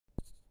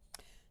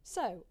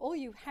So, all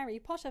you Harry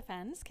Potter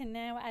fans can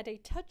now add a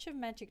touch of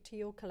magic to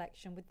your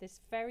collection with this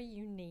very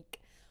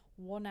unique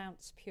 1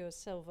 ounce pure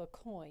silver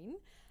coin,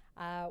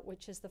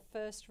 which is the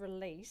first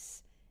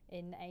release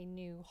in a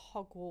new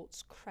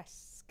Hogwarts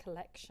Crest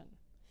collection.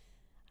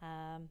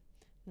 The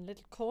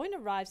little coin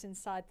arrives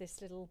inside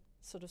this little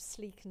sort of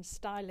sleek and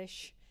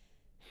stylish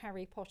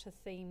Harry Potter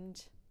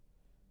themed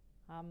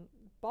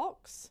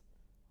box.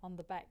 On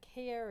the back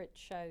here it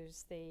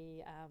shows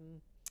the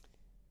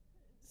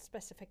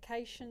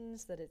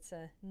specifications that it's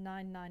a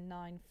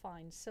 999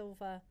 fine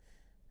silver.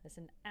 There's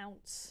an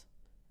ounce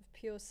of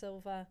pure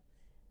silver.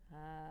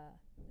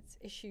 It's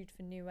issued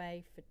for New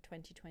A for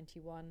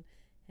 2021,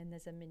 and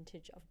there's a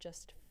mintage of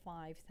just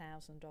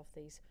 5,000 of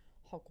these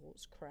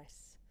Hogwarts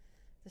Crests.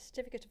 The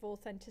certificate of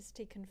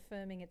authenticity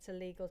confirming it's a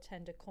legal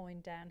tender coin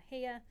down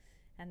here,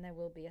 and there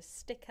will be a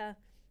sticker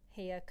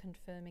here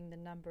confirming the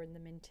number and the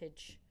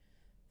mintage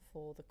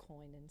for the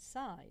coin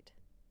inside.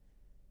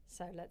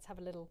 So let's have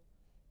a little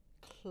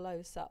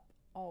close up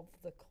of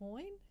the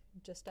coin.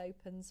 It just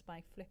opens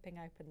by flipping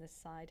open this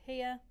side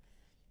here,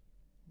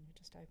 and you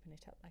just open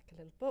it up like a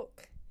little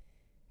book,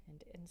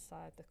 and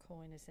inside the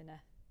coin is in a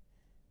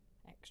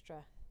extra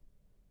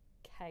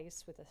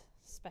case with a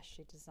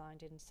specially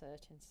designed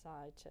insert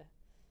inside to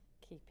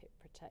keep it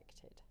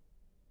protected.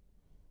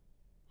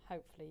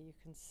 Hopefully you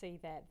can see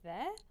that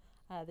there.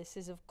 This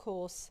is of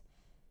course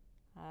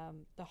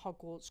the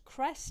Hogwarts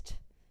Crest.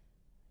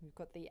 We've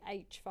got the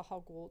H for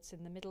Hogwarts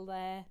in the middle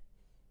there,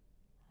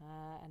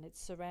 and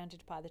it's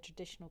surrounded by the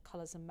traditional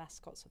colours and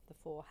mascots of the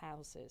 4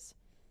 houses.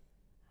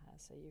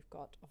 So you've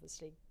got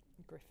obviously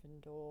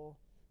Gryffindor,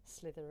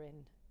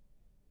 Slytherin,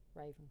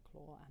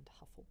 Ravenclaw and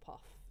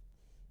Hufflepuff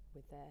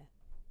with their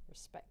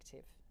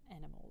respective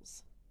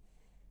animals.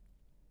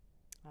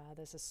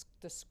 There's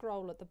the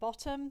scroll at the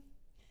bottom,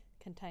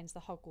 contains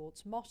the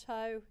Hogwarts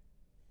motto.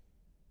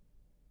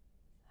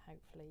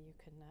 Hopefully you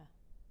can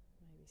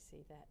maybe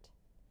see that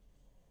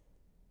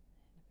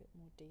in a bit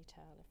more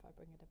detail if I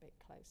bring it a bit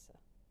closer.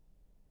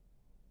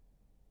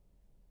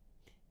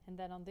 And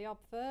then on the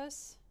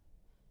obverse,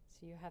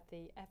 so you have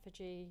the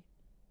effigy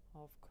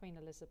of Queen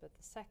Elizabeth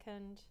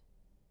II,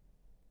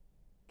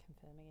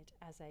 confirming it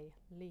as a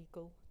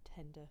legal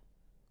tender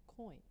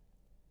coin.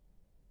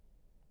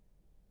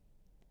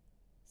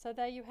 So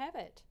there you have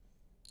it,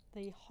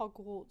 the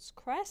Hogwarts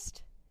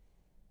Crest.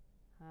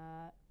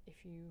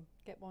 If you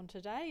get one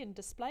today and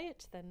display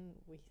it, then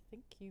we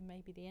think you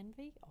may be the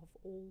envy of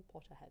all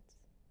Potterheads.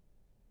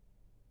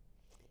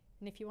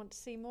 And if you want to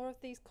see more of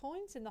these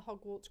coins in the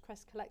Hogwarts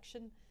Crest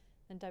collection,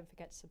 then don't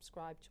forget to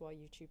subscribe to our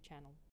YouTube channel.